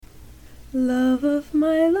love of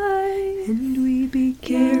my life, and we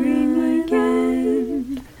began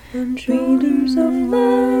again on shoulders of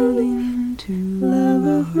mine, love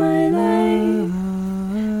of my life,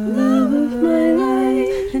 love of my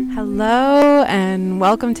life. Hello and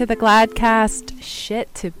welcome to the Gladcast.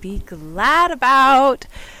 Shit to be glad about.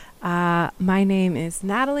 My name is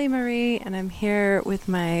Natalie Marie, and I'm here with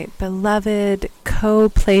my beloved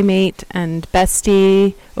co-playmate and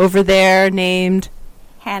bestie over there named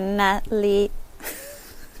Hannah Lee.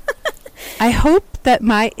 I hope that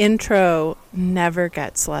my intro never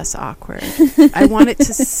gets less awkward. I want it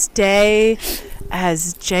to stay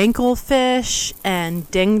as Jankelfish and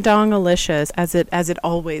Ding Dong Alicious as it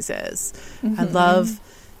always is. Mm-hmm. I love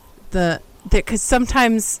because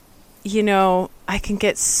sometimes, you know, I can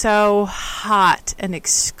get so hot and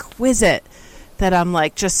exquisite that I'm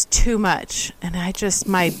like just too much, and I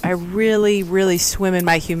really, really swim in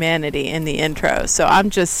my humanity in the intro. So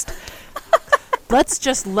let's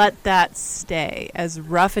just let that stay as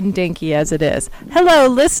rough and dinky as it is. Hello,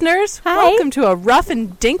 listeners. Hi. Welcome to a rough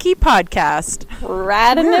and dinky podcast.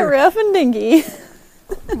 Riding it rough and dinky.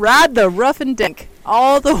 Ride the rough and dink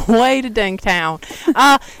all the way to Dinktown.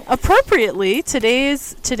 Appropriately,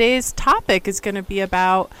 today's topic is going to be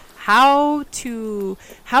about how to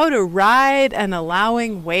ride an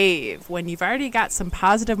allowing wave when you've already got some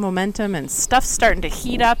positive momentum and stuff's starting to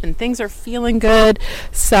heat up and things are feeling good.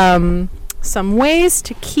 Some ways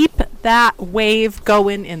to keep that wave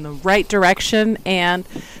going in the right direction, and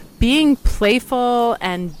being playful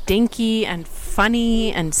and dinky and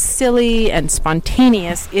funny and silly and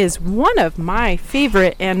spontaneous is one of my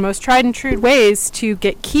favorite and most tried and true ways to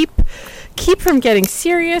keep from getting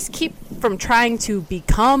serious, keep from trying to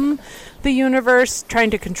become the universe, trying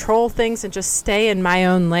to control things, and just stay in my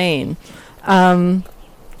own lane.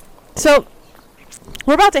 So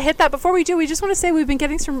we're about to hit that. Before we do, we just want to say we've been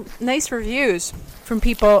getting some nice reviews from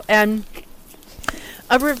people, and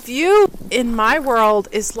a review in my world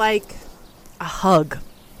is like a hug.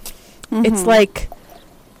 Mm-hmm. It's like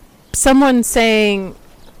someone saying,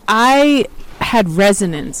 I had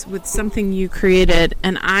resonance with something you created,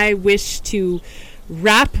 and I wish to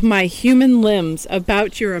wrap my human limbs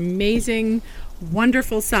about your amazing,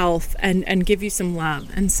 wonderful self and give you some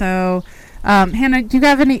love. And so, Hannah, do you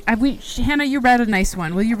have any? Hannah, you read a nice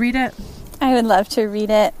one. Will you read it? I would love to read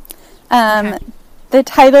it. Okay. The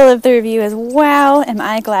title of the review is, "Wow, am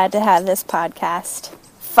I glad to have this podcast."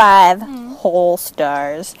 5 whole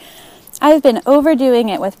stars. I've been overdoing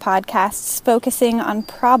it with podcasts focusing on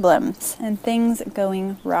problems and things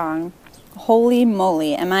going wrong. Holy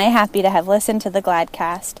moly, am I happy to have listened to the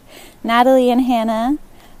Gladcast. Natalie and Hannah,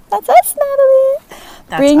 that's us, Natalie,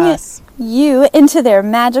 bring us. You into their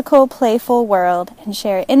magical, playful world and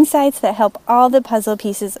share insights that help all the puzzle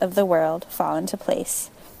pieces of the world fall into place.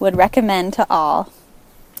 Would recommend to all.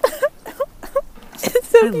 It's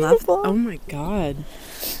so beautiful. Oh my God.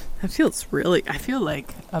 I feel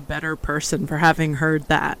like a better person for having heard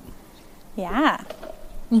that. Yeah.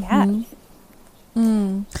 Mm-hmm.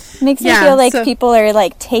 Yeah. Makes me feel like people are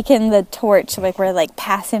like taking the torch, like we're like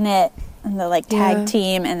passing it and the like tag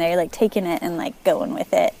team, and they're like taking it and like going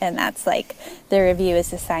with it. And that's like the review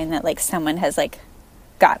is a sign that like someone has like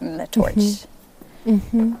gotten the torch. Mm-hmm.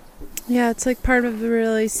 Mm-hmm. Yeah, it's like part of the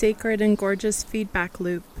really sacred and gorgeous feedback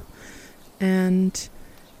loop. And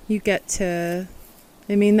you get to,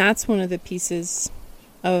 I mean, that's one of the pieces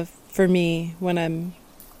for me when I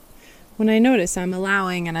notice I'm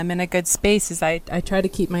allowing and I'm in a good space is I try to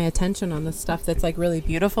keep my attention on the stuff that's like really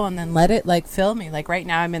beautiful and then let it like fill me. Like right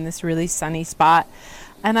now I'm in this really sunny spot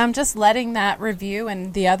and I'm just letting that review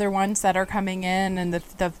and the other ones that are coming in and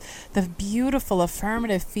the beautiful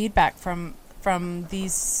affirmative feedback from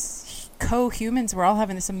these co-humans. We're all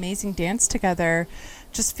having this amazing dance together.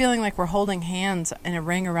 Just feeling like we're holding hands in a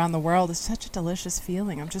ring around the world is such a delicious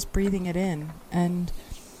feeling. I'm just breathing it in and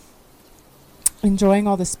enjoying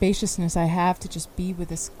all the spaciousness I have to just be with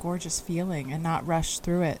this gorgeous feeling and not rush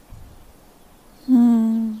through it.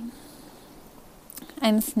 I'm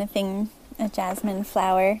sniffing a jasmine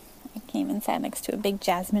flower. I came and sat next to a big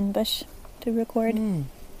jasmine bush to record.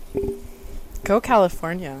 Go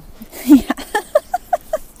California. Yeah.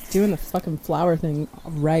 Doing the fucking flower thing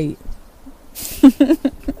right.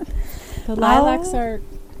 The lilacs are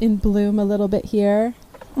in bloom a little bit here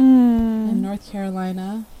in North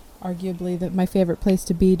Carolina. Arguably my favorite place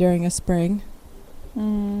to be during a spring.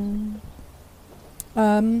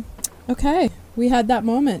 Okay, we had that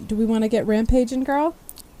moment. Do we want to get rampaging, girl?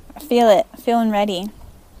 I feel it. Feeling ready.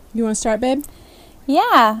 You want to start, babe?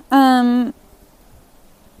 Yeah.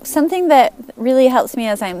 Something that really helps me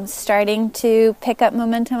as I'm starting to pick up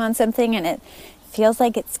momentum on something and it feels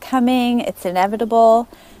like it's coming, it's inevitable.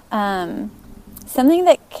 Something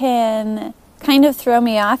that can kind of throw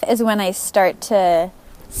me off is when I start to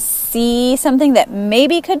see something that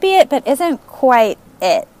maybe could be it, but isn't quite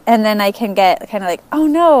it. And then I can get kind of like, oh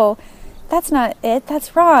no, that's not it,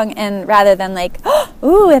 that's wrong. And rather than like,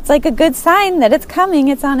 ooh, it's like a good sign that it's coming,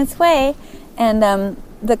 it's on its way. And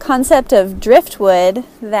the concept of driftwood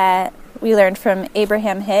that we learned from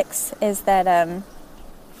Abraham Hicks is that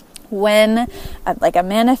when like a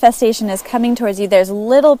manifestation is coming towards you, there's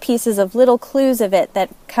little pieces of little clues of it that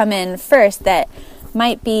come in first that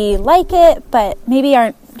might be like it, but maybe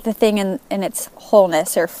aren't the thing in its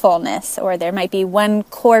wholeness or fullness, or there might be one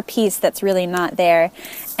core piece that's really not there.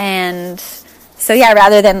 And so yeah,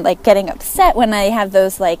 rather than like getting upset when I have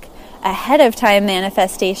those like ahead of time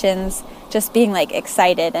manifestations, just being like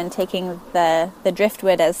excited and taking the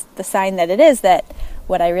driftwood as the sign that it is that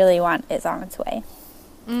what I really want is on its way.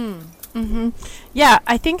 Yeah,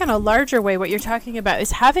 I think in a larger way, what you're talking about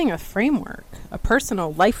is having a framework, a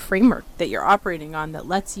personal life framework that you're operating on that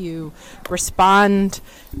lets you respond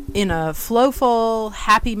in a flowful,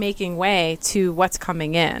 happy-making way to what's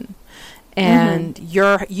coming in. And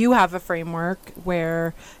you have a framework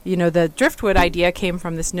where, you know, the driftwood idea came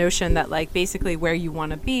from this notion that like basically where you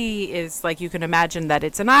want to be is like you can imagine that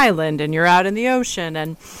it's an island and you're out in the ocean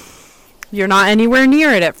and you're not anywhere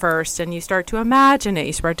near it at first, and you start to imagine it.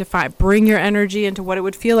 You start to bring your energy into what it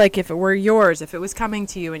would feel like if it were yours, if it was coming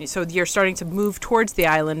to you. And so you're starting to move towards the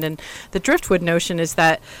island. And the driftwood notion is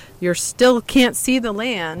that you still can't see the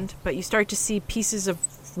land, but you start to see pieces of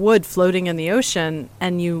wood floating in the ocean,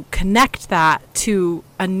 and you connect that to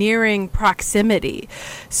a nearing proximity.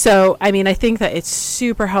 So, I mean, I think that it's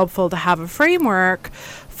super helpful to have a framework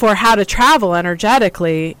for how to travel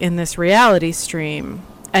energetically in this reality stream.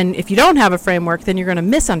 And if you don't have a framework, then you're going to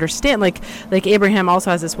misunderstand. Like Abraham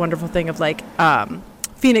also has this wonderful thing of like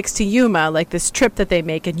Phoenix to Yuma, like this trip that they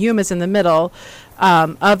make, and Yuma's in the middle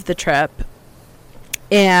of the trip,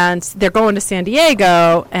 and they're going to San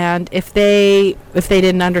Diego. And if they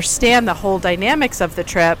didn't understand the whole dynamics of the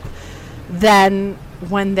trip, then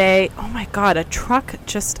when oh my God, a truck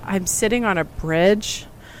I'm sitting on a bridge.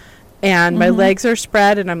 And my legs are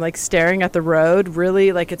spread, and I'm like staring at the road,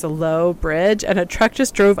 really like it's a low bridge, and a truck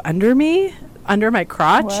just drove under my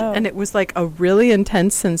crotch. Whoa. And it was like a really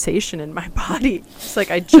intense sensation in my body. It's like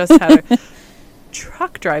I just had a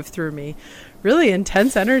truck drive through me. Really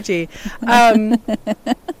intense energy. But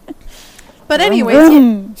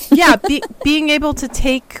anyways, yeah, being able to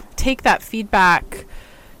take that feedback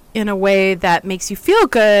in a way that makes you feel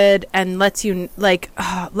good and lets you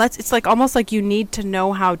it's like almost like you need to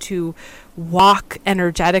know how to walk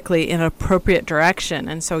energetically in an appropriate direction.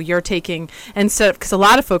 And so you're taking, because a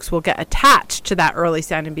lot of folks will get attached to that early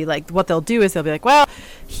sign and be like, what they'll do is they'll be like, well,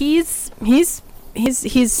 he's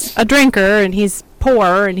a drinker and he's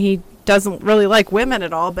poor and he doesn't really like women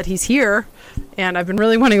at all, but he's here and I've been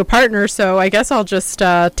really wanting a partner, so I guess I'll just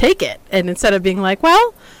take it. And instead of being like,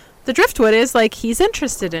 well, the driftwood is like, he's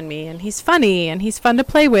interested in me and he's funny and he's fun to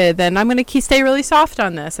play with, and I'm going to stay really soft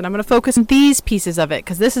on this, and I'm going to focus on these pieces of it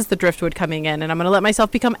because this is the driftwood coming in, and I'm going to let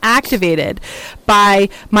myself become activated by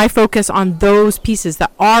my focus on those pieces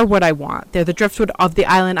that are what I want. They're the driftwood of the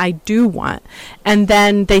island I do want. And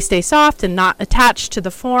then they stay soft and not attached to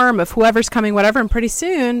the form of whoever's coming, whatever, and pretty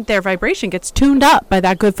soon their vibration gets tuned up by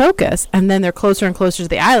that good focus, and then they're closer and closer to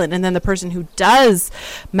the island. And then the person who does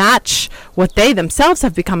match what they themselves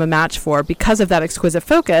have become a match for because of that exquisite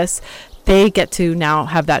focus, they get to now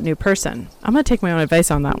have that new person. I'm going to take my own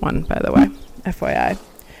advice on that one, by the way. FYI.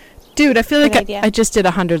 Dude, I feel like I just did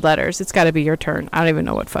 100 letters. It's got to be your turn. I don't even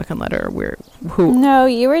know what fucking letter who. No,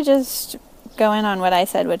 you were just going on what I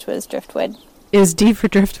said, which was driftwood. Is D for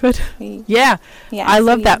driftwood? Yeah. I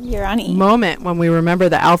love that you're on E. moment when we remember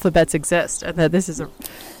that alphabets exist and that this is a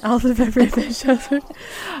alphabet for each other.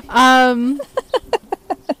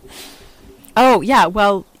 Oh, yeah,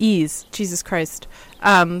 well, E's. Jesus Christ.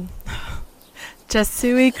 Jesui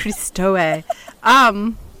Christoe.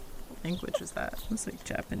 Language was that? It was like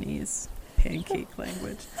Japanese pancake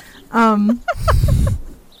language.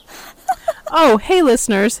 Oh, hey,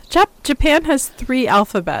 listeners. Japan has 3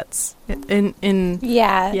 alphabets.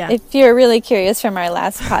 Yeah, if you're really curious from our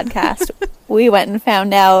last podcast, we went and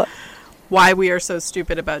found out why we are so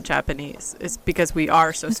stupid about Japanese. It's because we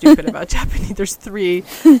are so stupid about Japanese. There's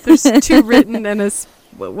 2 written and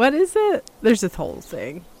what is it? There's this whole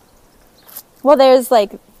thing. Well, there's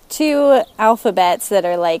like 2 alphabets that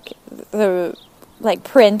are like the like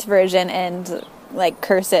print version and like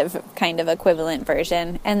cursive kind of equivalent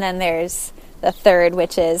version. And then there's the third,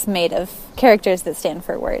 which is made of characters that stand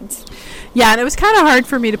for words. Yeah, and it was kind of hard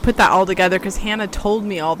for me to put that all together because Hannah told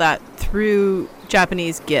me all that through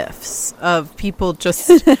Japanese GIFs of people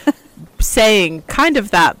just saying kind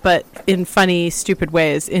of that, but in funny, stupid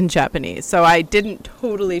ways in Japanese. So I didn't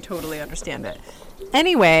totally understand it.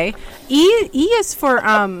 Anyway, E is for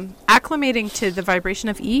acclimating to the vibration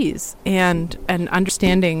of ease and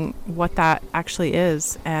understanding what that actually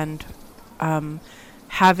is, and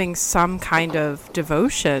having some kind of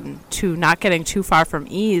devotion to not getting too far from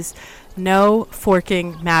ease. No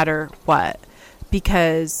forking matter what,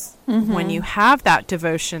 because when you have that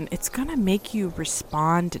devotion, it's going to make you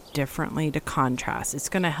respond differently to contrast. It's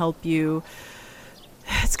going to help you.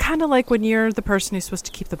 It's kind of like when you're the person who's supposed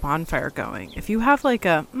to keep the bonfire going. If you have like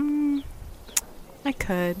a, I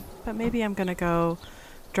could, but maybe I'm going to go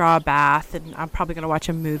draw a bath, and I'm probably going to watch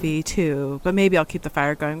a movie too, but maybe I'll keep the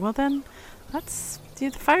fire going. Well, then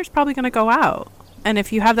the fire's probably going to go out. And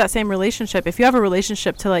if you have that same relationship, if you have a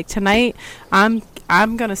relationship to like, tonight, I'm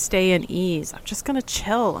going to stay in ease. I'm just going to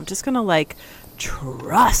chill. I'm just going to like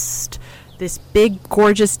trust this big,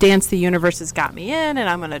 gorgeous dance the universe has got me in, and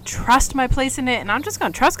I'm going to trust my place in it. And I'm just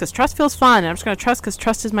going to trust because trust feels fun. And I'm just going to trust because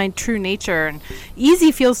trust is my true nature. And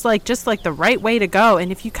easy feels like just like the right way to go.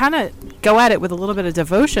 And if you kind of go at it with a little bit of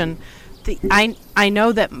devotion, I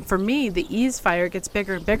know that for me, the ease fire gets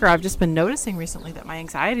bigger and bigger. I've just been noticing recently that my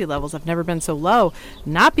anxiety levels have never been so low,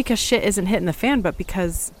 not because shit isn't hitting the fan, but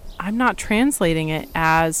because I'm not translating it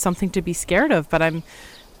as something to be scared of, but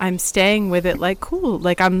I'm staying with it like, cool,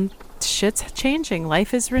 like shit's changing,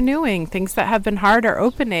 life is renewing, things that have been hard are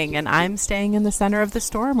opening, and I'm staying in the center of the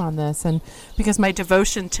storm on this. And because my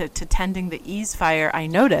devotion to tending the ease fire, I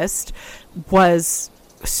noticed, was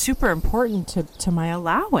super important to my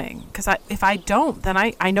allowing, because if I don't, then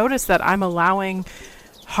I notice that I'm allowing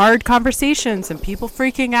hard conversations and people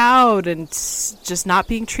freaking out and just not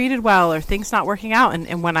being treated well or things not working out.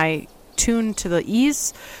 And when I tune to the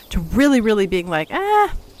ease, to really being like,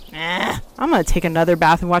 I'm going to take another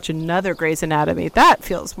bath and watch another Grey's Anatomy, that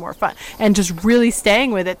feels more fun, and just really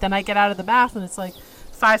staying with it, then I get out of the bath and it's like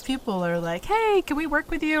 5 people are like, hey, can we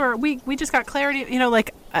work with you? Or we just got clarity,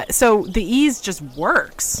 so the ease just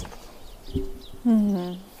works.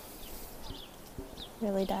 Mm-hmm.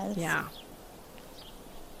 Really does. Yeah.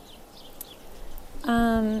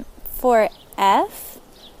 For F,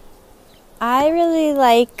 I really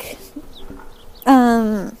like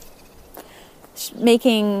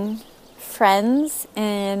making friends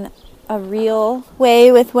in a real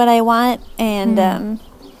way with what I want, and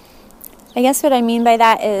I guess what I mean by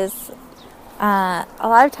that is a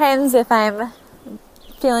lot of times if I'm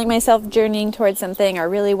feeling myself journeying towards something or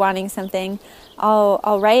really wanting something,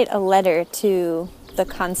 I'll write a letter to the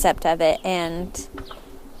concept of it, and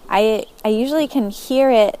I usually can hear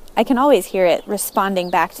it. I can always hear it responding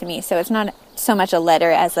back to me, so it's not so much a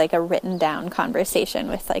letter as like a written down conversation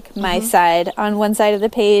with like my side on one side of the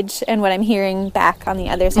page and what I'm hearing back on the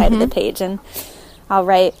other side of the page. And I'll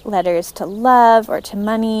write letters to love or to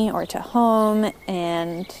money or to home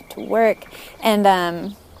and to work.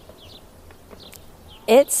 And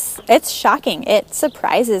it's shocking. It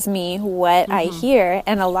surprises me what I hear.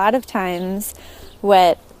 And a lot of times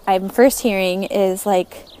what I'm first hearing is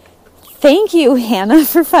like, thank you, Hannah,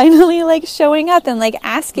 for finally like showing up and like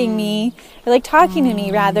asking me or like talking to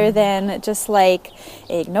me, rather than just like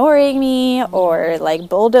ignoring me or like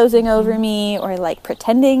bulldozing over me or like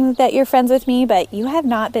pretending that you're friends with me, but you have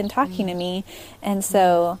not been talking to me. And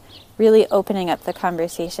so really opening up the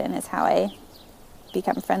conversation is how I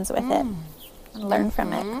become friends with it and learn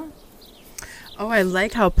from it. Oh, I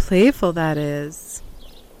like how playful that is.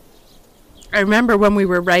 I remember when we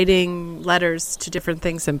were writing letters to different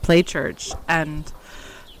things in play church, and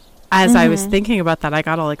as I was thinking about that, I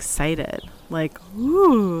got all excited. Like,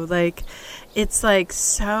 ooh, like it's like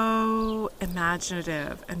so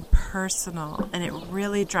imaginative and personal, and it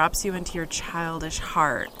really drops you into your childish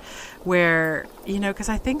heart where, because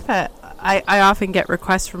I think that I often get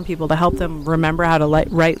requests from people to help them remember how to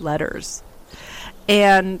write letters.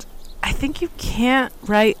 And I think you can't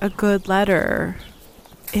write a good letter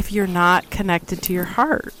if you're not connected to your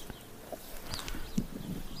heart.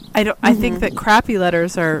 I think that crappy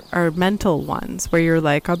letters are mental ones where you're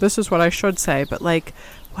like, oh, this is what I should say. But like,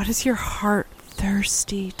 what is your heart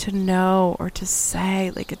thirsty to know or to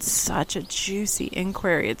say? Like, it's such a juicy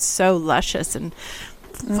inquiry. It's so luscious and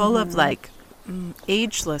full of like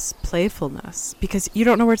ageless playfulness, because you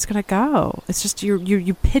don't know where it's going to go. It's just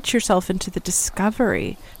you pitch yourself into the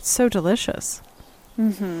discovery. It's so delicious.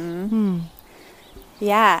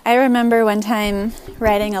 Yeah, I remember one time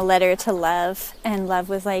writing a letter to love, and love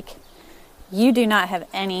was like you do not have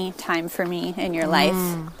any time for me in your life.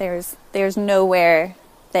 There's nowhere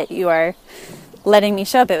that you are letting me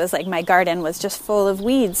show up. It was like my garden was just full of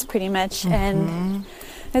weeds pretty much. And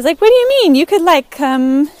I was like, what do you mean? You could like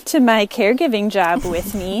come to my caregiving job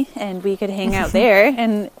with me and we could hang out there.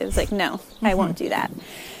 And it was like, no, I won't do that.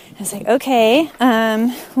 I was like, okay,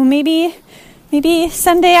 well maybe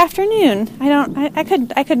Sunday afternoon.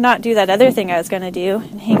 I could not do that other thing I was going to do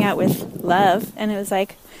and hang out with Love. And it was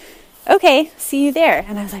like, okay, see you there.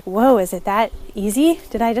 And I was like, whoa, is it that easy?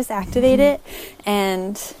 Did I just activate it?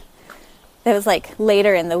 And it was like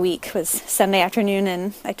later in the week was Sunday afternoon,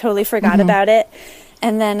 and I totally forgot about it.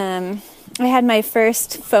 And then I had my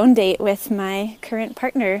first phone date with my current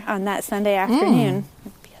partner on that Sunday afternoon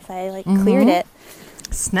because I like cleared it.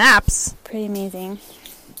 Snaps. Pretty amazing.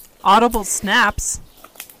 Audible snaps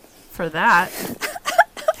for that.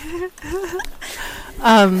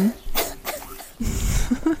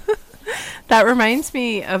 That reminds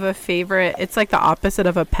me of a favorite. It's like the opposite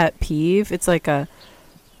of a pet peeve. It's like a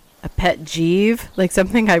pet jeeve, like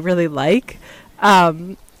something I really like,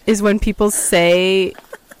 is when people say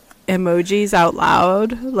emojis out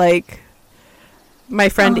loud. Like my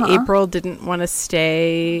friend April didn't want to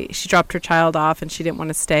stay. She dropped her child off and she didn't want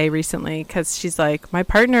to stay recently because she's like, my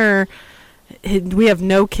partner, we have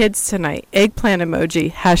no kids tonight. Eggplant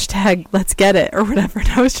emoji, hashtag let's get it, or whatever. And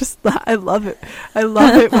I was just, I love it. I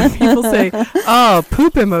love it when people say, oh,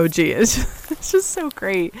 poop emoji. It's just so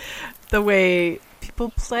great the way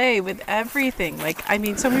people play with everything. Like, I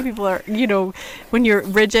mean, so many people are, you know, when you're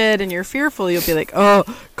rigid and you're fearful, you'll be like, oh,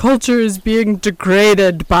 culture is being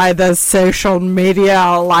degraded by the social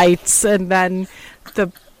media lights. And then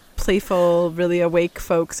the playful, really awake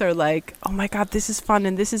folks are like, oh my God, this is fun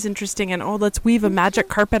and this is interesting. And oh, let's weave a magic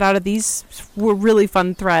carpet out of these really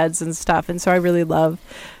fun threads and stuff. And so I really love,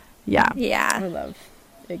 I love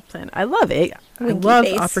eggplant. I love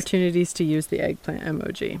opportunities to use the eggplant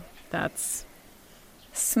emoji. That's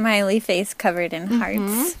smiley face covered in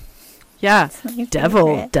hearts. Yeah.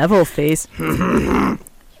 Devil face.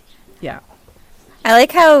 Yeah. I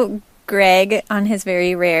like how Greg, on his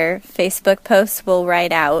very rare Facebook posts, will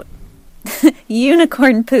write out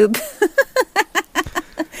unicorn poop.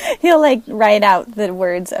 He'll like write out the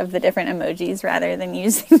words of the different emojis rather than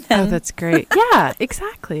using them. Oh, that's great. Yeah,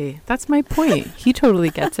 exactly. That's my point. He totally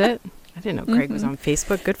gets it. I didn't know Greg was on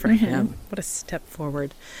Facebook. Good for him. What a step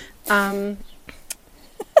forward. Okay,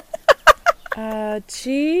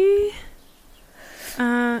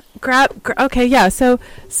 yeah. So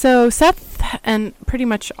Seth and pretty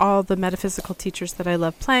much all the metaphysical teachers that I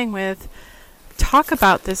love playing with talk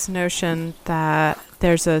about this notion that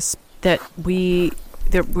we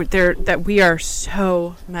are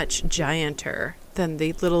so much gianter than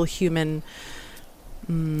the little human,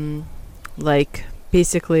 like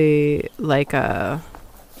basically like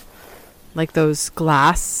those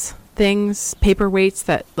glass things, paperweights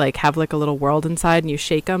that like have like a little world inside and you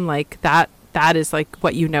shake them, like that is like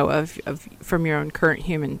what you know of from your own current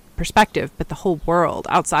human perspective. But the whole world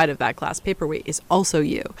outside of that glass paperweight is also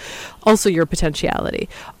you, also your potentiality,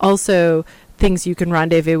 also things you can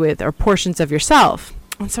rendezvous with or portions of yourself.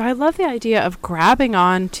 And so I love the idea of grabbing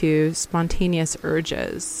on to spontaneous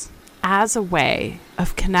urges as a way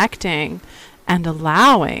of connecting and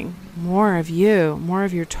allowing more of you, more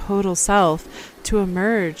of your total self to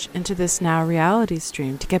emerge into this now reality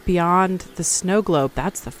stream, to get beyond the snow globe.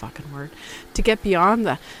 That's the fucking word. To get beyond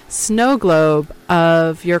the snow globe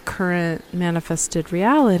of your current manifested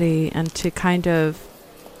reality and to kind of,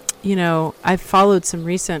 you know, I've followed some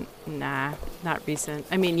recent, not recent.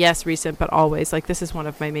 I mean, yes, recent, but always. Like, this is one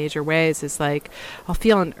of my major ways is like, I'll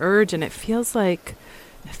feel an urge and it feels like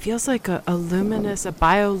a luminous, a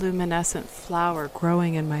bioluminescent flower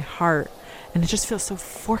growing in my heart. And it just feels so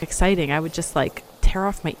exciting. I would just like tear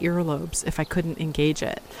off my earlobes if I couldn't engage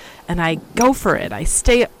it. And I go for it. I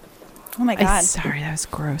stay. Oh my God. Sorry, that was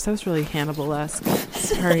gross. That was really Hannibal-esque.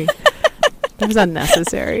 Sorry. That was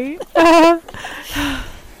unnecessary.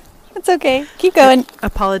 It's okay. Keep going.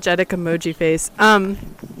 Apologetic emoji face.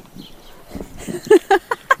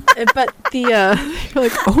 But the, you're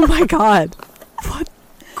like, oh my God. What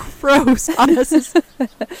gross. Unnecessary.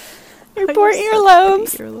 Your poor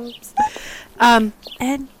earlobes.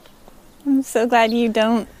 And I'm so glad you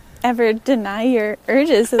don't ever deny your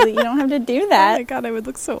urges so that you don't have to do that. Oh my God, I would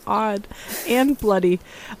look so odd and bloody.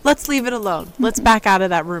 Let's leave it alone. Let's back out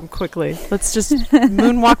of that room quickly. Let's just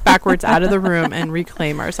moonwalk backwards out of the room and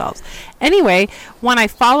reclaim ourselves. Anyway, when I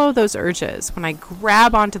follow those urges, when I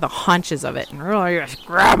grab onto the haunches of it and really just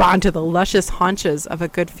grab onto the luscious haunches of a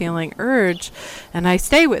good feeling urge, and I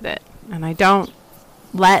stay with it, and I don't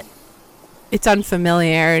let it's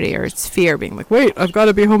unfamiliarity or it's fear, being like, wait, I've got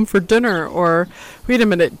to be home for dinner, or wait a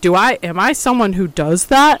minute, am I someone who does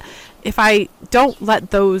that? If I don't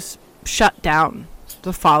let those shut down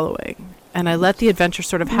the following, and I let the adventure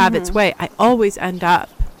sort of have its way, I always end up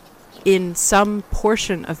in some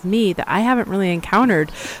portion of me that I haven't really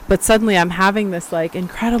encountered, but suddenly I'm having this like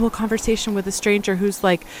incredible conversation with a stranger who's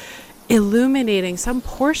like illuminating some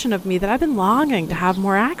portion of me that I've been longing to have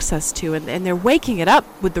more access to, and they're waking it up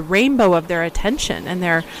with the rainbow of their attention,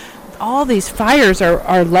 and all these fires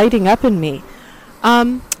are lighting up in me.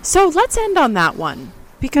 So let's end on that one,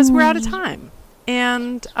 because we're out of time.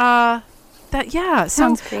 And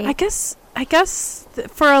Sounds great. I guess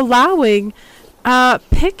for allowing,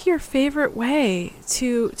 pick your favorite way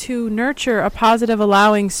to nurture a positive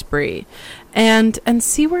allowing spree, and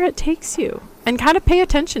see where it takes you, and kind of pay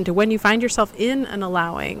attention to when you find yourself in an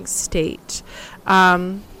allowing state.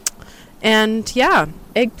 And yeah,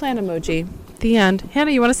 eggplant emoji. The end.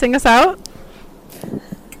 Hannah, you want to sing us out?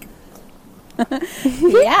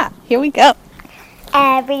 Yeah, here we go.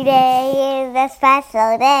 Every day is a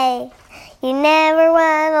special day. You never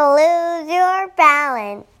want to lose your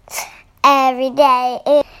balance. Every day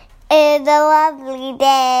is a lovely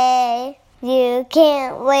day. You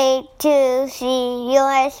can't wait to see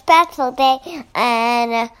your special day.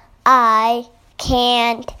 And I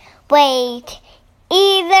can't wait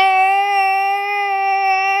either.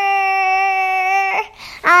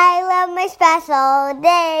 I love my special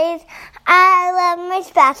days. I love my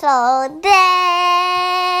special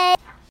day.